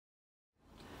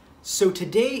So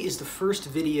today is the first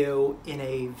video in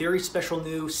a very special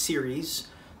new series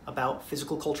about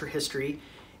physical culture history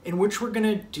in which we're going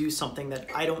to do something that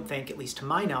I don't think, at least to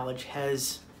my knowledge,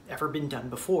 has ever been done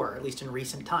before, at least in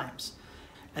recent times.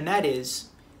 And that is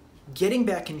getting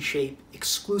back in shape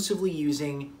exclusively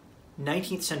using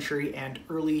 19th century and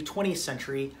early 20th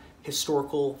century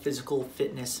historical physical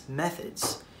fitness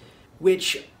methods,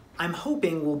 which I'm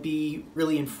hoping will be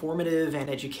really informative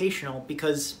and educational,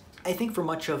 because I think for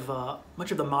much of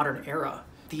the modern era,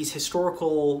 these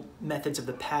historical methods of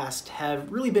the past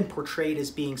have really been portrayed as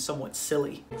being somewhat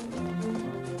silly.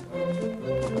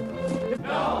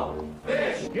 No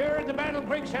fish! Here in the Battle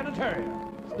Creek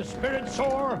Sanitarium, the spirit's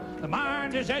soar, the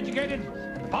mind is educated,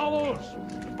 the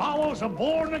bowels are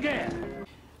born again.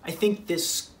 I think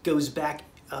this goes back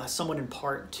somewhat in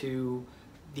part to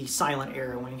the silent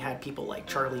era, when you had people like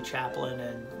Charlie Chaplin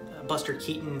and Buster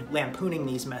Keaton lampooning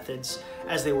these methods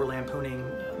as they were lampooning,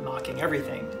 mocking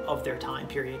everything of their time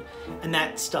period. And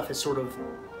that stuff has sort of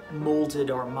molded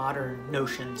our modern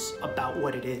notions about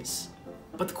what it is.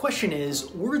 But the question is,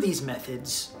 were these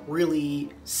methods really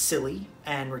silly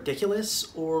and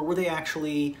ridiculous, or were they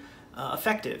actually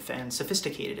effective and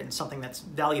sophisticated and something that's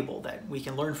valuable that we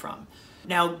can learn from?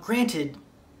 Now, granted,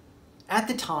 at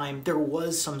the time, there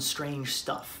was some strange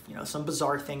stuff. You know, some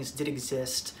bizarre things did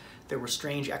exist. There were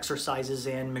strange exercises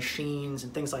and machines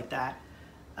and things like that.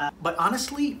 But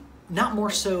honestly, not more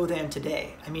so than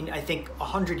today. I mean, I think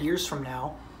 100 years from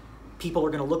now, people are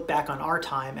going to look back on our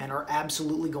time and are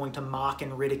absolutely going to mock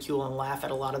and ridicule and laugh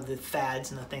at a lot of the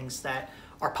fads and the things that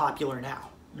are popular now.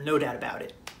 No doubt about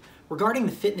it. Regarding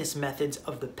the fitness methods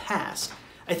of the past,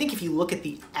 I think if you look at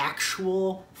the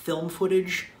actual film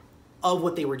footage of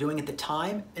what they were doing at the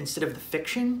time, instead of the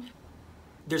fiction,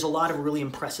 there's a lot of really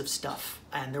impressive stuff,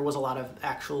 and there was a lot of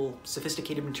actual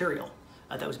sophisticated material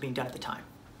that was being done at the time.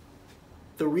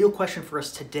 The real question for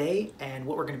us today, and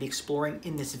what we're going to be exploring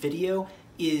in this video,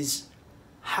 is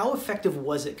how effective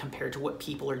was it compared to what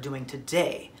people are doing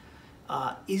today?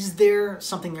 Is there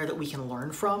something there that we can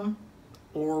learn from,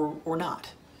 or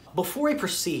not? Before I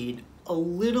proceed, a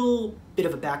little bit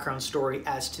of a background story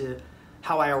as to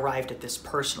how I arrived at this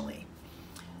personally.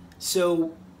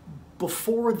 So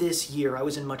before this year, I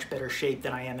was in much better shape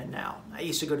than I am in now. I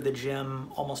used to go to the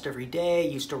gym almost every day,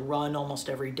 used to run almost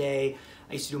every day.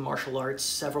 I used to do martial arts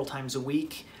several times a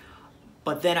week.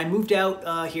 But then I moved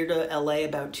out here to LA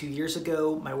about 2 years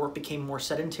ago. My work became more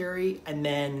sedentary. And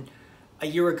then a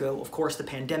year ago, of course, the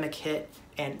pandemic hit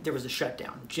and there was a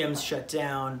shutdown. Gyms shut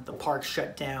down, the parks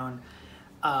shut down.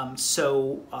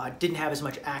 So didn't have as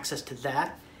much access to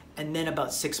that. And then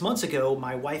about 6 months ago,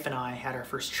 my wife and I had our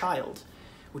first child,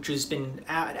 which has been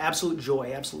an absolute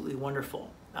joy, absolutely wonderful.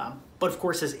 But of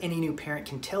course, as any new parent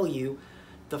can tell you,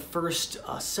 the first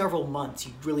several months,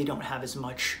 you really don't have as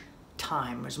much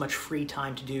time, as much free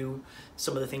time to do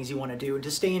some of the things you want to do and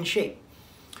to stay in shape.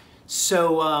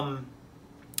 So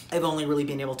I've only really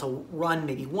been able to run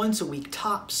maybe once a week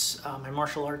tops. My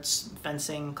martial arts,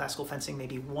 fencing, classical fencing,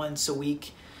 maybe once a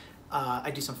week.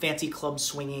 I do some fancy club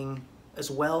swinging as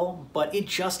well, but it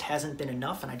just hasn't been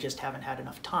enough, and I just haven't had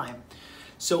enough time.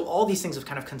 So all these things have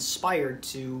kind of conspired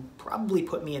to probably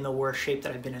put me in the worst shape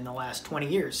that I've been in the last 20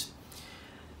 years.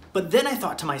 But then I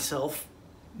thought to myself,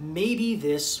 maybe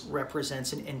this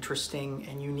represents an interesting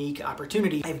and unique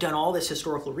opportunity. I've done all this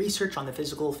historical research on the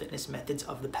physical fitness methods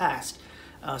of the past.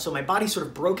 So my body's sort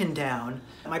of broken down.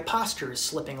 My posture is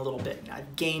slipping a little bit.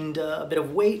 I've gained a bit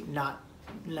of weight, not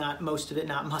most of it,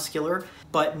 not muscular.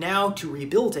 But now to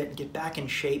rebuild it and get back in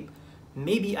shape,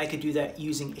 maybe I could do that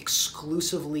using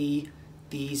exclusively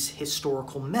these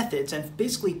historical methods and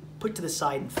basically put to the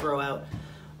side and throw out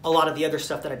a lot of the other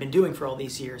stuff that I've been doing for all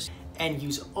these years and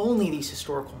use only these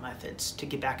historical methods to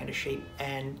get back into shape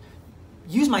and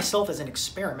use myself as an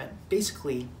experiment,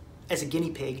 basically as a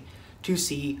guinea pig, to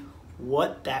see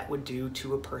what that would do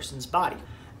to a person's body.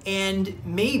 And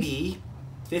maybe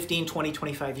 15, 20,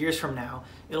 25 years from now,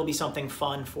 it'll be something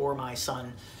fun for my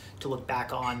son to look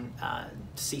back on,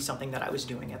 to see something that I was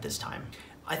doing at this time.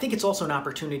 I think it's also an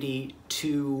opportunity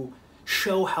to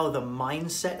show how the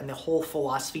mindset and the whole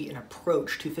philosophy and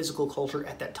approach to physical culture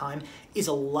at that time is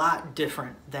a lot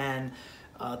different than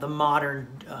the modern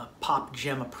pop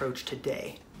gym approach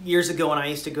today. Years ago, when I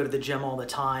used to go to the gym all the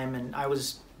time and I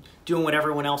was doing what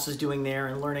everyone else is doing there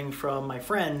and learning from my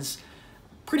friends,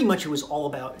 pretty much it was all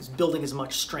about building as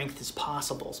much strength as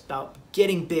possible. It's about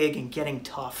getting big and getting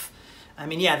tough. I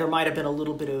mean, yeah, there might have been a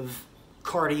little bit of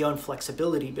cardio and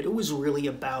flexibility, but it was really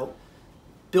about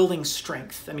building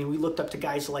strength. I mean, we looked up to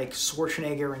guys like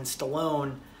Schwarzenegger and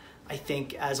Stallone, I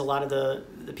think, as a lot of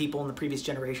the people in the previous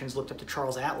generations looked up to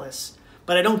Charles Atlas.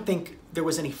 But I don't think there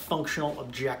was any functional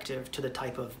objective to the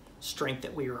type of strength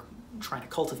that we were trying to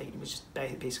cultivate. It was just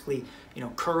basically, you know,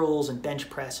 curls and bench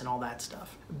press and all that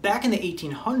stuff. Back in the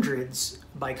 1800s,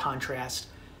 by contrast,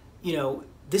 you know,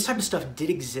 this type of stuff did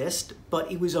exist, but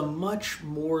it was a much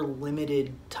more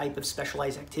limited type of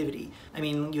specialized activity. I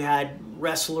mean, you had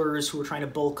wrestlers who were trying to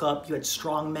bulk up, you had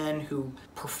strongmen who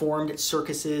performed at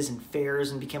circuses and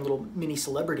fairs and became little mini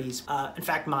celebrities. In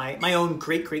fact, my own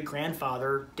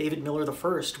great-great-grandfather, David Miller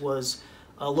I, was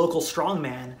a local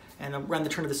strongman, and around the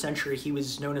turn of the century, he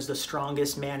was known as the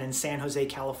strongest man in San Jose,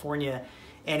 California,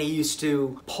 and he used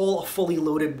to pull a fully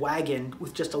loaded wagon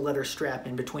with just a leather strap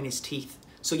in between his teeth.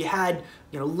 So you had,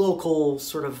 you know, local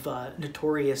sort of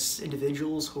notorious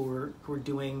individuals who were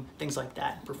doing things like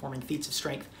that, performing feats of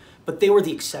strength, but they were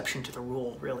the exception to the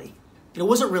rule, really. It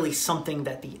wasn't really something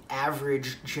that the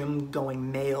average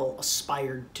gym-going male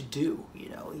aspired to do, you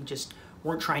know. They just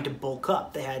weren't trying to bulk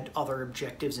up. They had other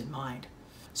objectives in mind.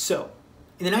 So,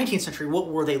 in the 19th century, what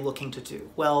were they looking to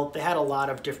do? Well, they had a lot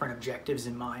of different objectives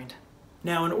in mind.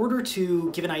 Now, in order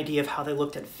to give an idea of how they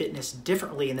looked at fitness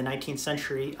differently in the 19th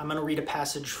century, I'm going to read a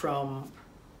passage from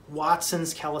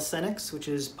Watson's Calisthenics, which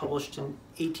is published in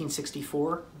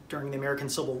 1864 during the American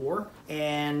Civil War.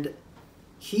 And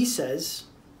he says,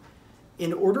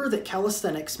 "In order that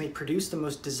calisthenics may produce the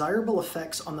most desirable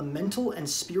effects on the mental and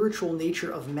spiritual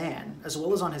nature of man, as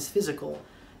well as on his physical,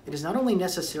 it is not only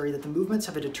necessary that the movements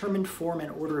have a determined form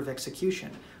and order of execution,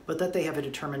 but that they have a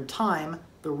determined time,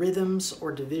 the rhythms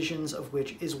or divisions of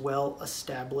which is well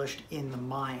established in the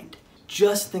mind."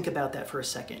 Just think about that for a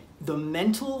second. The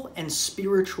mental and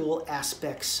spiritual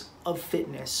aspects of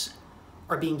fitness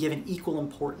are being given equal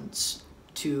importance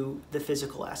to the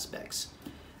physical aspects.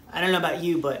 I don't know about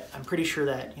you, but I'm pretty sure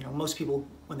that, you know, most people,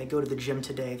 when they go to the gym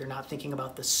today, they're not thinking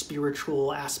about the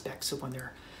spiritual aspects of when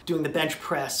they're doing the bench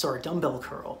press or a dumbbell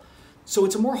curl. So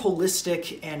it's a more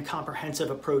holistic and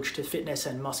comprehensive approach to fitness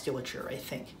and musculature, I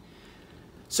think.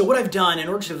 So what I've done in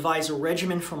order to devise a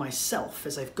regimen for myself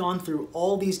is I've gone through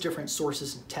all these different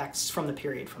sources and texts from the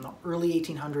period, from the early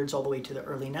 1800s all the way to the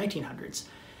early 1900s.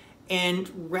 And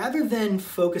rather than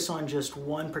focus on just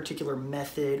one particular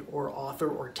method or author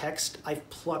or text, I've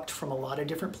plucked from a lot of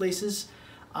different places,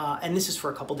 and this is for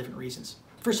a couple different reasons.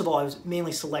 First of all, I was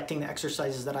mainly selecting the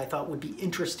exercises that I thought would be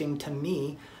interesting to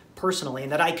me personally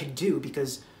and that I could do,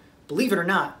 because believe it or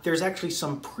not, there's actually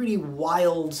some pretty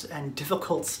wild and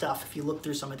difficult stuff if you look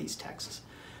through some of these texts.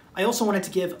 I also wanted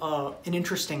to give an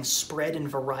interesting spread and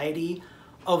variety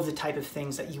of the type of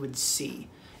things that you would see.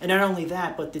 And not only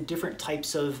that, but the different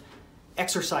types of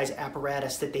exercise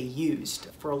apparatus that they used.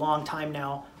 For a long time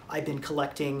now, I've been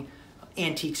collecting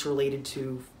antiques related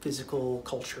to physical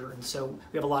culture. And so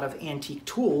we have a lot of antique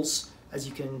tools, as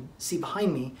you can see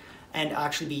behind me, and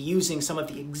actually be using some of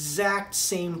the exact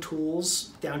same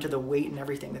tools down to the weight and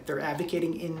everything that they're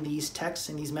advocating in these texts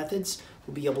and these methods.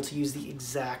 We'll be able to use the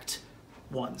exact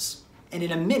ones. And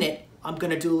in a minute, I'm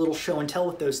gonna do a little show and tell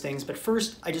with those things, but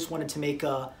first I just wanted to make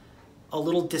a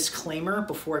little disclaimer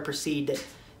before I proceed that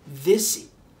this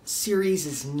series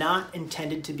is not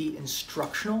intended to be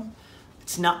instructional.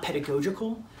 It's not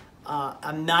pedagogical.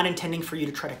 I'm not intending for you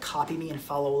to try to copy me and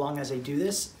follow along as I do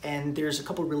this, and there's a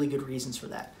couple really good reasons for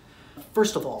that.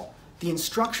 First of all, the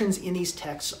instructions in these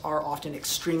texts are often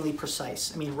extremely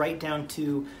precise. I mean, right down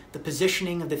to the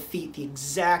positioning of the feet, the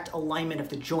exact alignment of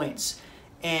the joints.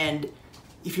 And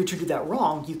if you're to do that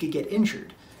wrong, you could get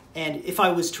injured. And if I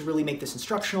was to really make this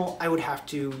instructional, I would have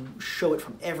to show it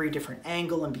from every different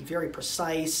angle and be very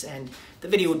precise, and the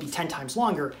video would be 10 times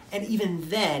longer. And even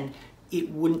then, it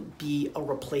wouldn't be a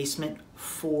replacement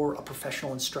for a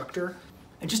professional instructor.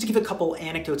 And just to give a couple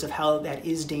anecdotes of how that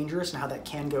is dangerous and how that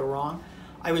can go wrong,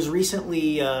 I was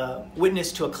recently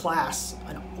witness to a class,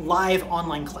 a live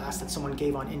online class that someone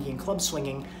gave on Indian club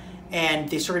swinging, and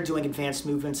they started doing advanced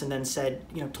movements and then said,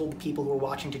 you know, told the people who were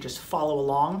watching to just follow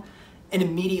along. And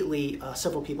immediately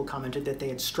several people commented that they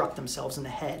had struck themselves in the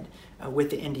head with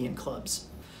the Indian clubs.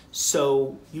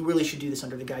 So you really should do this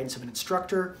under the guidance of an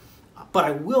instructor. But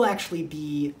I will actually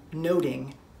be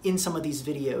noting in some of these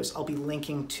videos, I'll be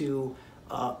linking to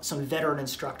some veteran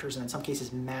instructors and in some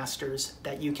cases masters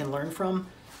that you can learn from.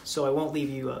 So I won't leave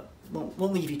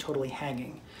you totally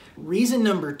hanging. Reason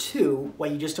number two why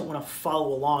you just don't want to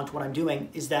follow along to what I'm doing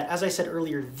is that, as I said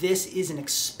earlier, this is an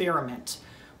experiment,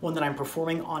 one that I'm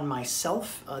performing on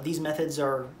myself. These methods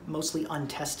are mostly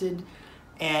untested,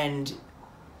 and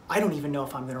I don't even know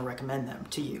if I'm going to recommend them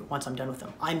to you once I'm done with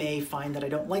them. I may find that I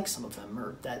don't like some of them,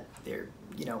 or that they're,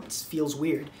 you know, it feels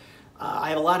weird. I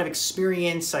have a lot of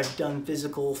experience. I've done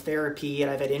physical therapy and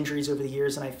I've had injuries over the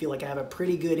years, and I feel like I have a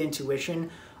pretty good intuition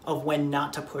of when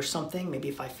not to push something. Maybe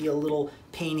if I feel a little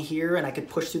pain here and I could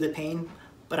push through the pain,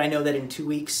 but I know that in 2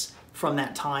 weeks from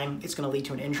that time, it's gonna lead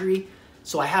to an injury.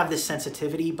 So I have this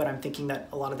sensitivity, but I'm thinking that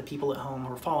a lot of the people at home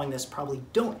who are following this probably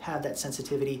don't have that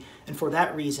sensitivity. And for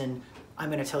that reason, I'm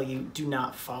gonna tell you, do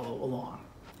not follow along.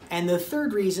 And the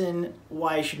third reason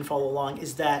why you shouldn't follow along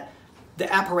is that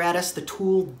the apparatus, the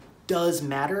tool does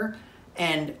matter.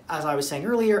 And as I was saying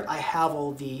earlier, I have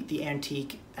all the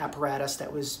antique apparatus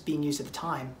that was being used at the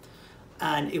time.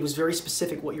 And it was very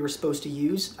specific what you were supposed to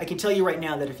use. I can tell you right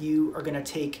now that if you are gonna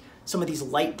take some of these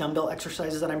light dumbbell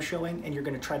exercises that I'm showing and you're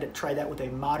gonna try that with a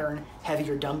modern,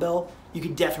 heavier dumbbell, you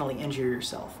could definitely injure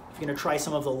yourself. If you're gonna try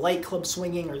some of the light club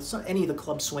swinging or any of the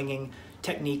club swinging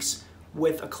techniques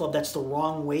with a club that's the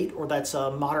wrong weight or that's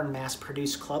a modern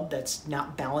mass-produced club that's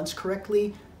not balanced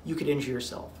correctly, you could injure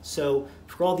yourself. So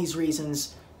for all these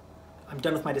reasons, I'm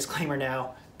done with my disclaimer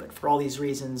now, but for all these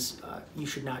reasons, you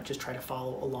should not just try to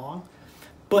follow along.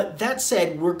 But that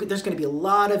said, there's going to be a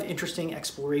lot of interesting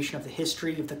exploration of the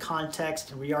history, of the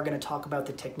context, and we are going to talk about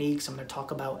the techniques. I'm going to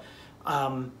talk about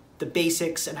the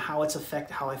basics and how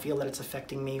I feel that it's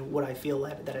affecting me, what I feel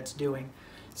that it's doing.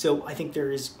 So I think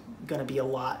there is going to be a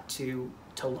lot to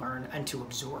learn and to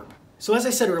absorb. So as I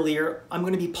said earlier, I'm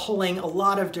going to be pulling a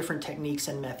lot of different techniques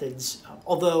and methods,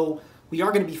 although we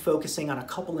are going to be focusing on a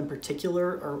couple in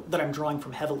particular or that I'm drawing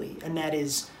from heavily, and that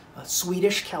is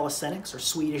Swedish calisthenics or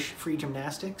Swedish free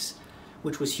gymnastics,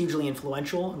 which was hugely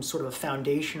influential and sort of a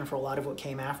foundation for a lot of what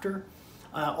came after.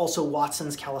 Also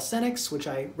Watson's calisthenics, which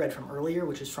I read from earlier,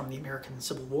 which is from the American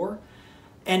Civil War.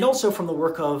 And also from the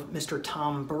work of Mr.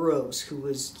 Tom Burroughs,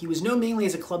 he was known mainly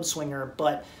as a club swinger,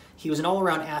 but he was an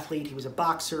all-around athlete. He was a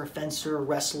boxer, fencer,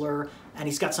 wrestler, and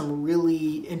he's got some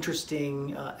really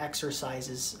interesting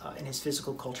exercises in his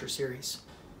physical culture series.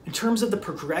 In terms of the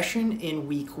progression in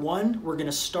week 1, we're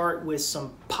gonna start with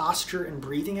some posture and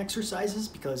breathing exercises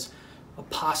because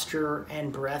posture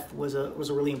and breath was a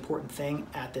really important thing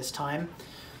at this time.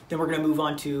 Then we're gonna move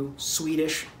on to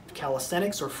Swedish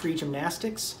calisthenics or free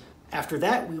gymnastics. After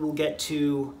that, we will get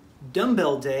to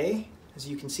dumbbell day. As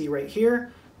you can see right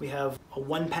here, we have a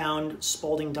 1 pound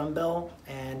Spalding dumbbell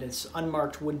and it's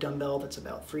unmarked wood dumbbell that's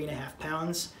about 3.5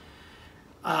 pounds.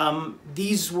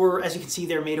 These were, as you can see,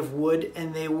 they're made of wood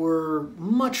and they were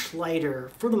much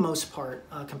lighter for the most part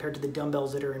compared to the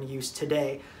dumbbells that are in use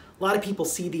today. A lot of people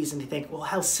see these and they think, well,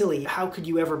 how silly, how could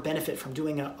you ever benefit from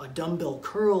doing a dumbbell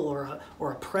curl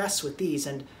or a press with these?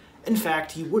 And in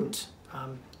fact, you wouldn't.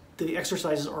 The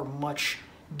exercises are much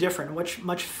different,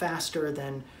 much faster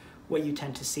than what you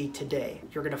tend to see today.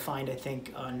 You're gonna find, I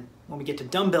think, when we get to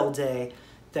dumbbell day,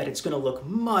 that it's gonna look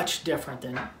much different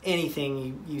than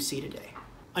anything you see today.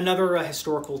 Another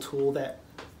historical tool that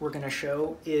we're gonna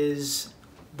show is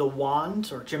the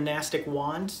wand or gymnastic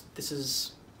wand. This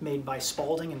is made by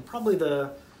Spalding in probably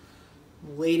the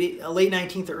late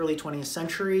 19th or early 20th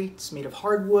century. It's made of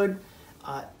hardwood.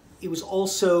 It was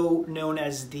also known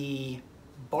as the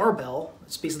barbell.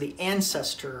 It's basically the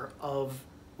ancestor of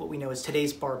what we know as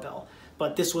today's barbell.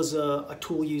 But this was a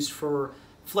tool used for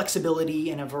flexibility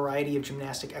and a variety of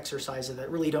gymnastic exercises that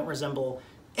really don't resemble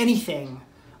anything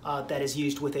that is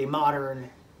used with a modern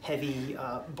heavy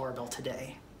barbell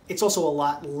today. It's also a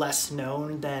lot less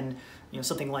known than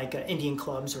something like Indian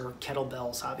clubs or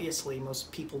kettlebells. Obviously,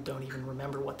 most people don't even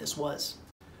remember what this was.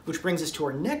 Which brings us to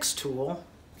our next tool.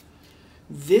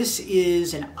 This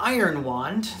is an iron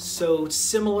wand, so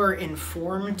similar in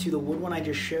form to the wood one I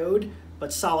just showed,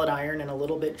 but solid iron and a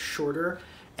little bit shorter.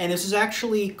 And this is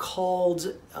actually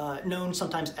called, known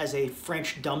sometimes as a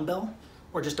French dumbbell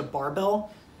or just a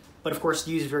barbell, but of course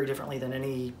used very differently than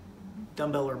any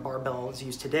dumbbell or barbell is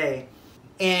used today.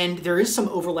 And there is some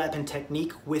overlap in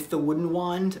technique with the wooden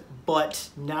wand, but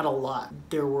not a lot.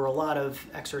 There were a lot of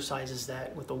exercises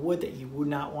that with the wood that you would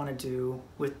not want to do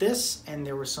with this, and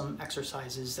there were some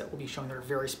exercises that we'll be showing that are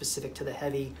very specific to the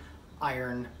heavy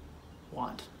iron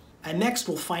wand. And next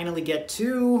we'll finally get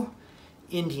to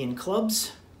Indian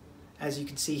clubs, as you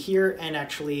can see here, and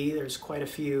actually there's quite a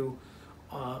few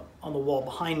on the wall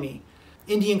behind me.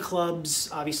 Indian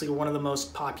clubs obviously were one of the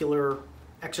most popular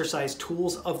exercise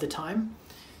tools of the time.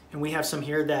 And we have some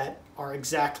here that are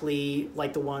exactly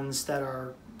like the ones that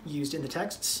are used in the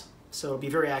texts. So it'll be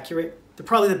very accurate. They're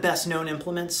probably the best known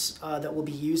implements that we'll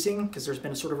be using because there's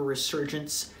been a sort of a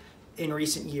resurgence in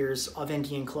recent years of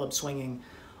Indian club swinging.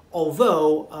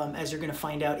 Although, as you're gonna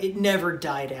find out, it never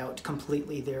died out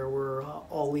completely. There were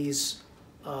always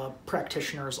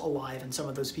practitioners alive, and some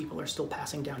of those people are still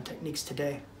passing down techniques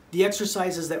today. The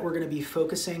exercises that we're gonna be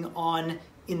focusing on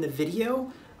in the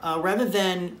video Rather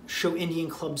than show Indian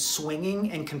clubs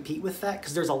swinging and compete with that,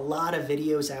 because there's a lot of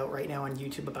videos out right now on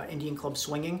YouTube about Indian club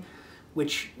swinging,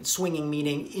 which swinging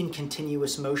meaning in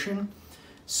continuous motion.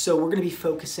 So we're going to be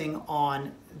focusing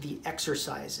on the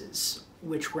exercises,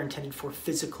 which were intended for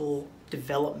physical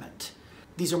development.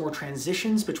 These are more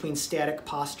transitions between static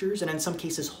postures and in some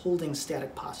cases holding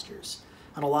static postures.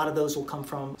 And a lot of those will come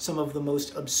from some of the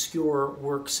most obscure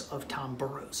works of Tom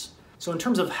Burroughs. So in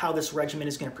terms of how this regimen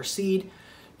is going to proceed,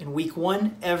 in week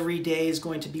 1, every day is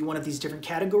going to be one of these different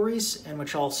categories, in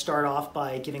which I'll start off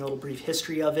by giving a little brief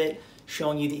history of it,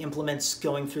 showing you the implements,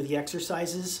 going through the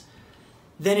exercises.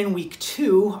 Then in week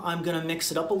 2, I'm going to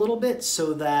mix it up a little bit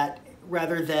so that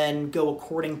rather than go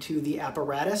according to the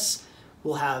apparatus,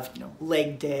 we'll have,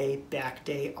 leg day, back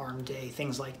day, arm day,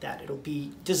 things like that. It'll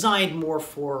be designed more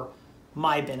for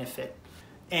my benefit.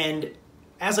 And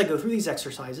as I go through these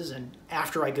exercises and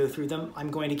after I go through them,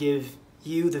 I'm going to give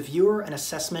you, the viewer, an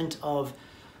assessment of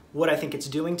what I think it's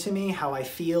doing to me, how I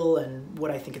feel, and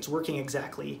what I think it's working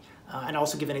exactly. And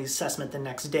also give an assessment the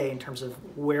next day in terms of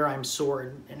where I'm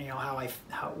sore and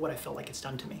what I felt like it's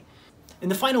done to me. In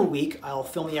the final week, I'll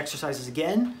film the exercises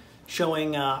again,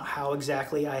 showing how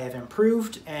exactly I have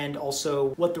improved and also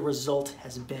what the result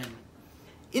has been.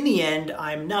 In the end,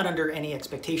 I'm not under any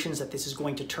expectations that this is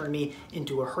going to turn me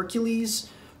into a Hercules,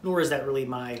 nor is that really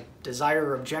my desire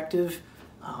or objective.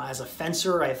 As a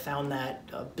fencer, I found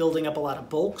that building up a lot of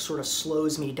bulk sort of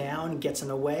slows me down, gets in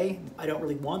the way. I don't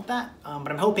really want that,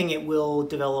 but I'm hoping it will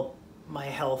develop my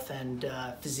health and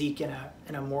physique in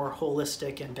a more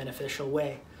holistic and beneficial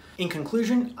way. In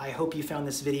conclusion, I hope you found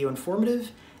this video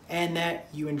informative and that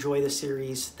you enjoy the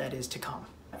series that is to come.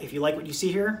 If you like what you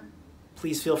see here,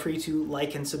 please feel free to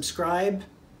like and subscribe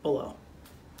below.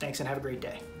 Thanks and have a great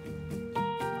day.